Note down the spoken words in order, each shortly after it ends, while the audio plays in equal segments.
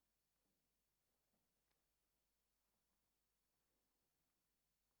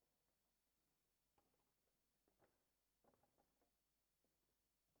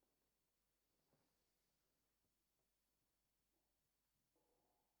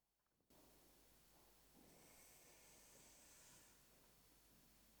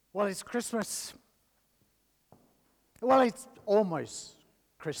Well, it's Christmas. Well, it's almost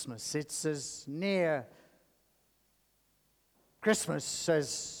Christmas. It's as near Christmas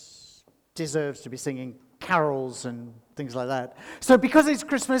as deserves to be singing carols and things like that. So because it's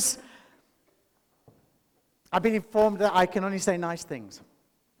Christmas, I've been informed that I can only say nice things.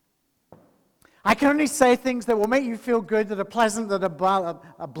 I can only say things that will make you feel good, that are pleasant, that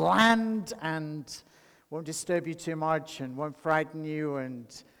are bland, and won't disturb you too much, and won't frighten you,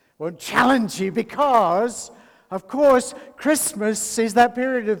 and won't challenge you, because, of course, Christmas is that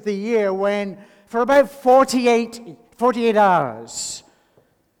period of the year when, for about 48 hours,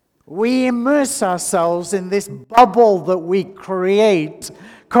 we immerse ourselves in this bubble that we create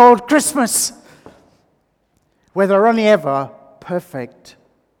called Christmas, where there are only ever perfect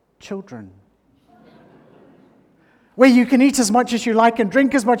children. Where you can eat as much as you like and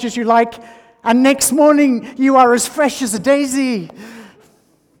drink as much as you like, and next morning you are as fresh as a daisy.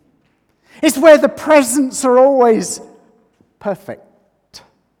 It's where the presents are always perfect.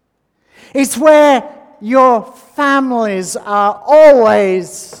 It's where your families are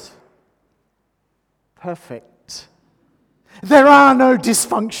always perfect. There are no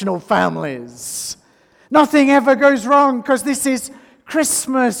dysfunctional families. Nothing ever goes wrong because this is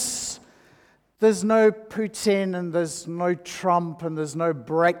Christmas. There's no Putin, and there's no Trump, and there's no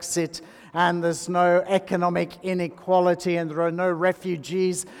Brexit, and there's no economic inequality, and there are no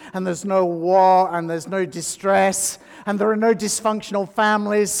refugees, and there's no war, and there's no distress, and there are no dysfunctional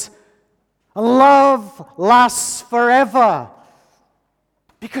families. Love lasts forever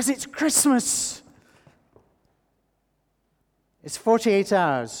because it's Christmas. It's 48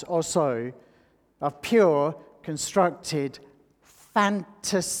 hours or so of pure, constructed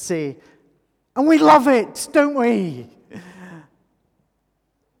fantasy. And we love it, don't we?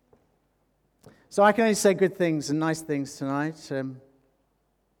 So I can only say good things and nice things tonight.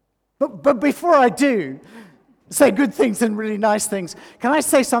 But before I do say good things and really nice things, can I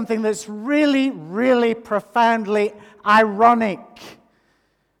say something that's really, really profoundly ironic?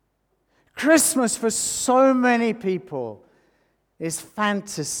 Christmas for so many people is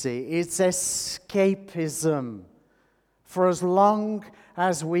fantasy. It's escapism. For as long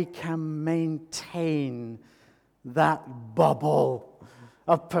as we can maintain that bubble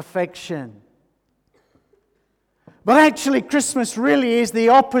of perfection. But actually, Christmas really is the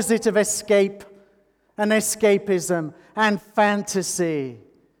opposite of escape and escapism and fantasy.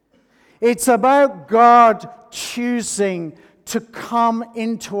 It's about God choosing to come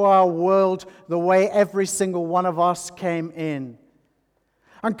into our world the way every single one of us came in.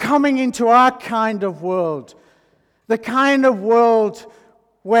 And coming into our kind of world, the kind of world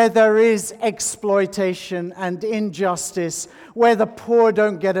where there is exploitation and injustice, where the poor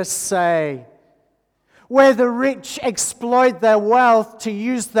don't get a say, where the rich exploit their wealth to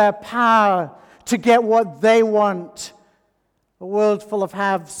use their power to get what they want. A world full of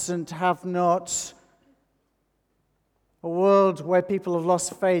haves and have-nots. A world where people have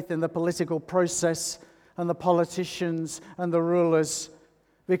lost faith in the political process and the politicians and the rulers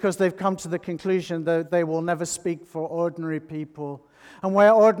because they've come to the conclusion that they will never speak for ordinary people. And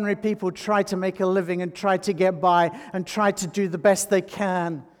where ordinary people try to make a living and try to get by and try to do the best they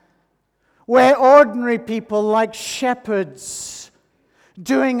can. Where ordinary people, like shepherds,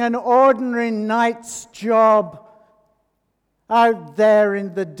 doing an ordinary night's job out there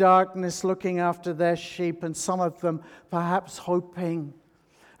in the darkness looking after their sheep, and some of them perhaps hoping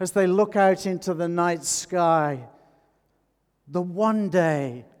as they look out into the night sky that one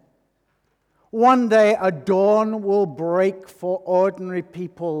day a dawn will break for ordinary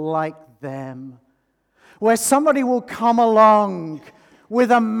people like them, where somebody will come along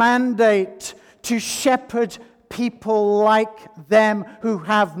with a mandate to shepherd people like them who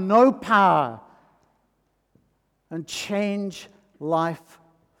have no power and change life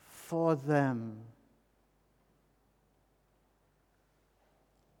for them.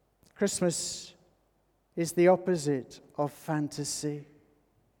 Christmas is the opposite of fantasy.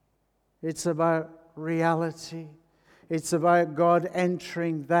 It's about reality. It's about God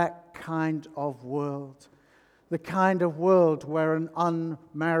entering that kind of world. The kind of world where an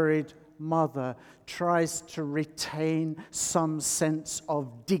unmarried mother tries to retain some sense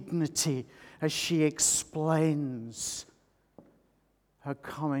of dignity as she explains her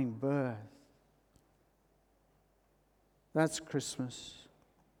coming birth. That's Christmas.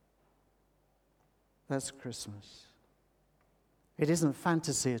 That's Christmas. It isn't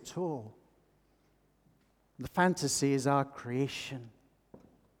fantasy at all. The fantasy is our creation.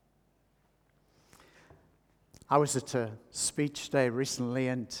 I was at a speech day recently,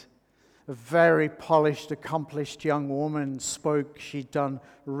 and a very polished, accomplished young woman, spoke. She'd done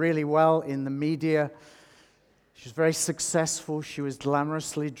really well in the media. She was very successful. She was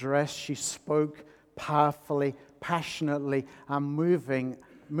glamorously dressed. She spoke powerfully, passionately, and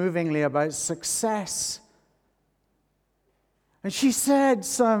movingly about success. And she said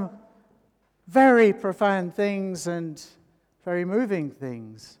some very profound things and very moving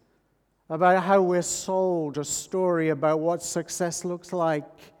things about how we're sold a story about what success looks like.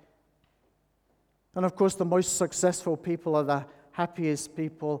 And of course, the most successful people are the happiest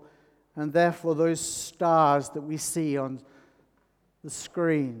people, and therefore those stars that we see on the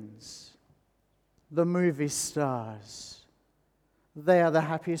screens, the movie stars, they are the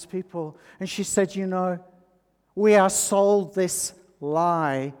happiest people. And she said, we are sold this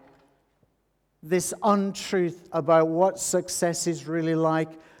lie, this untruth about what success is really like.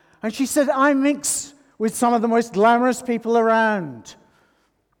 And she said, I mix with some of the most glamorous people around.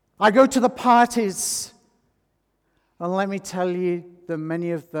 I go to the parties. And let me tell you that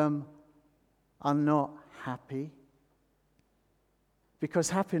many of them are not happy, because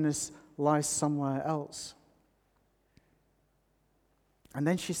happiness lies somewhere else. And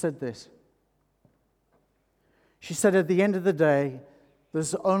then she said this. She said, at the end of the day,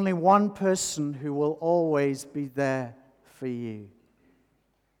 there's only one person who will always be there for you,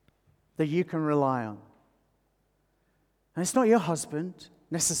 that you can rely on. And it's not your husband,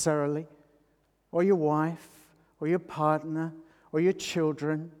 necessarily, or your wife, or your partner, or your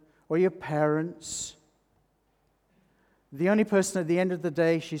children, or your parents. The only person at the end of the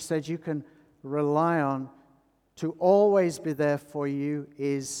day, she said, you can rely on to always be there for you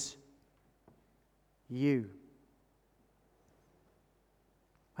is you.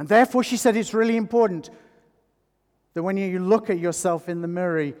 And therefore, she said, it's really important that when you look at yourself in the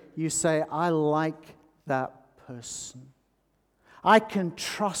mirror, you say, I like that person. I can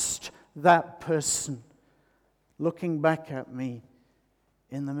trust that person looking back at me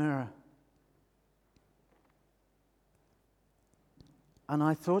in the mirror. And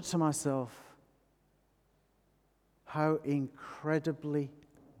I thought to myself, how incredibly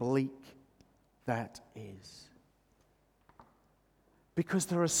bleak that is. Because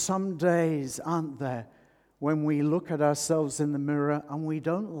there are some days, aren't there, when we look at ourselves in the mirror and we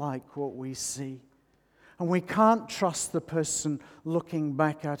don't like what we see. And we can't trust the person looking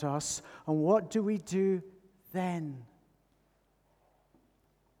back at us. And what do we do then?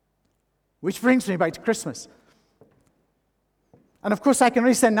 Which brings me back to Christmas. And of course, I can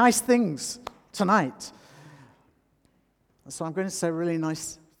really say nice things tonight. So I'm going to say really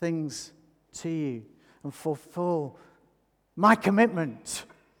nice things to you and fulfill my commitment.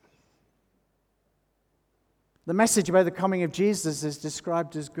 The message about the coming of Jesus is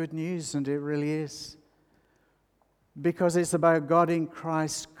described as good news, and it really is. Because it's about God in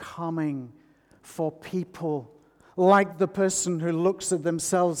Christ coming for people like the person who looks at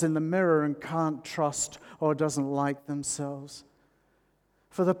themselves in the mirror and can't trust or doesn't like themselves.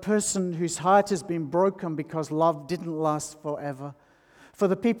 For the person whose heart has been broken because love didn't last forever. For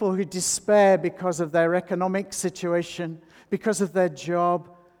the people who despair because of their economic situation, because of their job.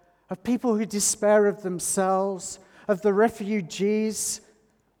 Of people who despair of themselves. Of the refugees.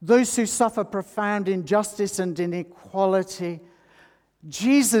 Those who suffer profound injustice and inequality.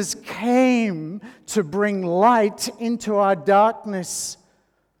 Jesus came to bring light into our darkness.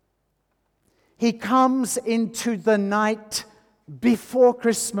 He comes into the night before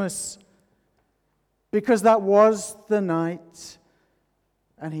Christmas, because that was the night,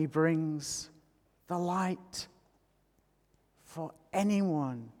 and he brings the light for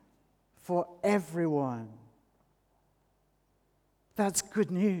anyone, for everyone. That's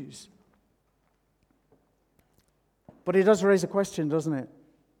good news. But it does raise a question, doesn't it?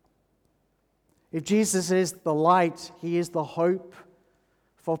 If Jesus is the light, he is the hope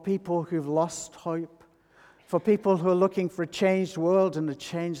for people who've lost hope, for people who are looking for a changed world and a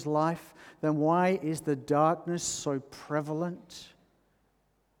changed life, then why is the darkness so prevalent?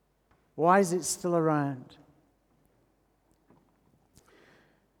 Why is it still around?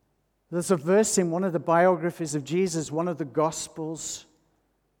 There's a verse in one of the biographies of Jesus, one of the Gospels,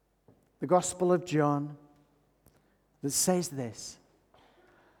 the Gospel of John, that says this: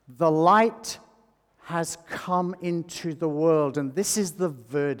 the light has come into the world, and this is the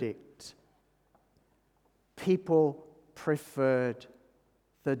verdict. People preferred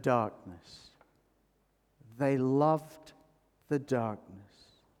the darkness. They loved the darkness.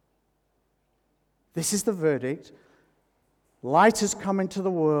 This is the verdict. Light has come into the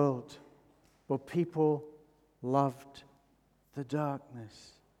world, but people loved the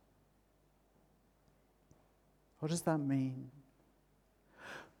darkness. What does that mean?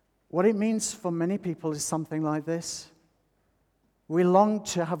 What it means for many people is something like this. We long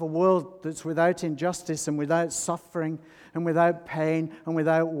to have a world that's without injustice and without suffering and without pain and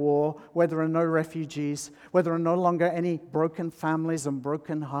without war, where there are no refugees, where there are no longer any broken families and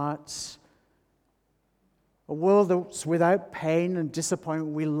broken hearts. A world that's without pain and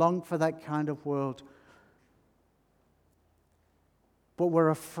disappointment. We long for that kind of world. But we're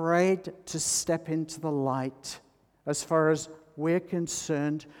afraid to step into the light as far as we're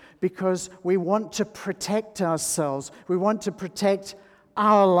concerned, because we want to protect ourselves. We want to protect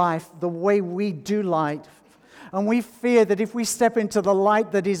our life, the way we do life. And we fear that if we step into the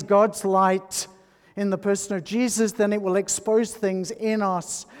light that is God's light in the person of Jesus, then it will expose things in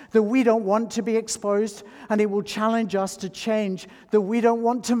us that we don't want to be exposed, and it will challenge us to change that we don't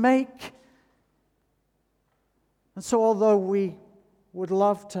want to make. And so although we would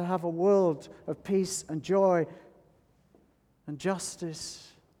love to have a world of peace and joy and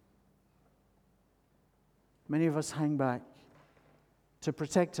justice, many of us hang back to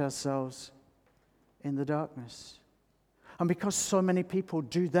protect ourselves in the darkness. And because so many people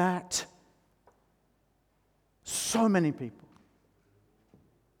do that, so many people,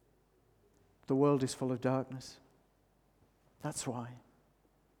 the world is full of darkness. That's why.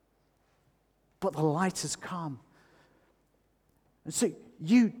 But the light has come. And so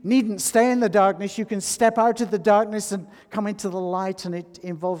you needn't stay in the darkness. You can step out of the darkness and come into the light, and it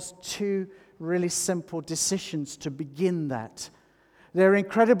involves two really simple decisions to begin that. They're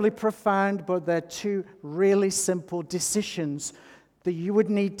incredibly profound, but they're two really simple decisions that you would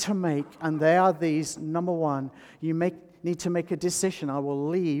need to make, and they are these. Number one, you need to make a decision. I will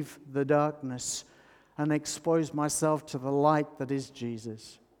leave the darkness and expose myself to the light that is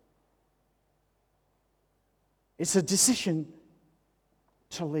Jesus. It's a decision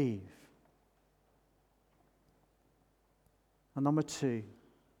to leave. And number two,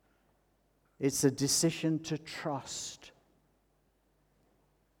 it's a decision to trust.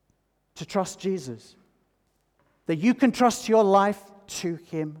 To trust Jesus. That you can trust your life to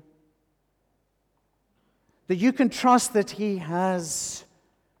Him. That you can trust that He has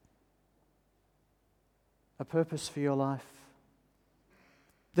a purpose for your life.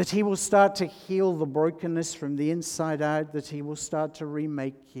 That He will start to heal the brokenness from the inside out. That He will start to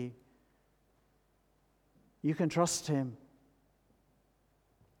remake you. You can trust Him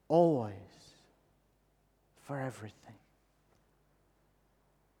always, for everything.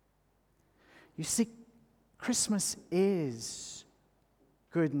 You see, Christmas is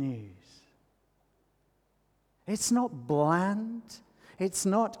good news. It's not bland. It's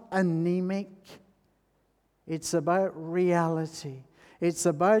not anemic. It's about reality. It's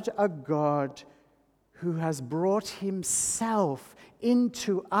about a God who has brought Himself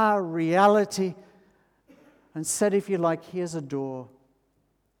into our reality and said, if you like, here's a door.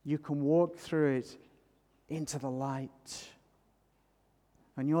 You can walk through it into the light.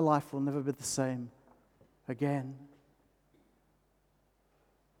 And your life will never be the same again.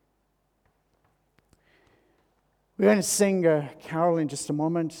 We're going to sing a carol in just a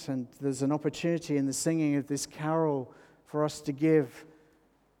moment, and there's an opportunity in the singing of this carol for us to give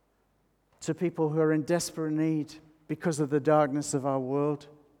to people who are in desperate need because of the darkness of our world,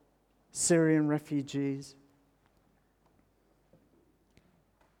 Syrian refugees.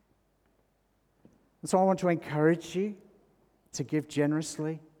 And so I want to encourage you to give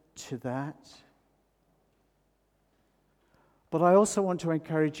generously to that. But I also want to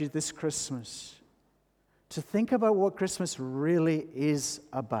encourage you this Christmas to think about what Christmas really is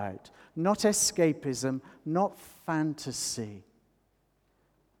about. Not escapism, not fantasy,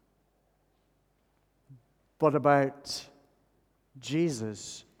 but about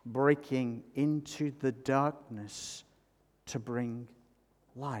Jesus breaking into the darkness to bring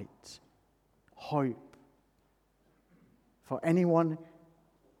light, hope, for anyone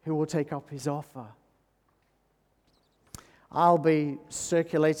who will take up His offer. I'll be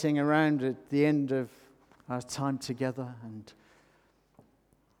circulating around at the end of our time together, and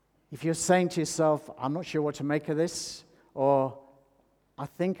if you're saying to yourself, I'm not sure what to make of this, or I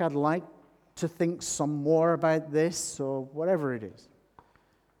think I'd like to think some more about this, or whatever it is,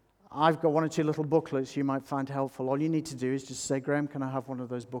 I've got one or two little booklets you might find helpful. All you need to do is just say, Graham, can I have one of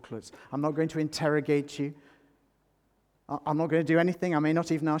those booklets? I'm not going to interrogate you. I'm not going to do anything. I may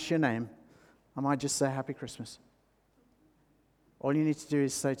not even ask your name. I might just say, Happy Christmas. All you need to do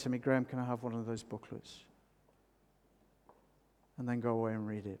is say to me, Graham, can I have one of those booklets? And then go away and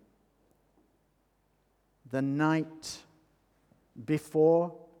read it. The night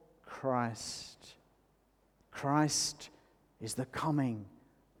before Christ. Christ is the coming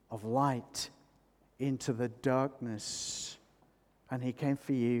of light into the darkness And he came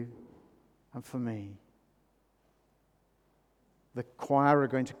for you and for me. The choir are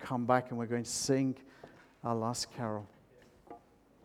going to come back and we're going to sing our last carol.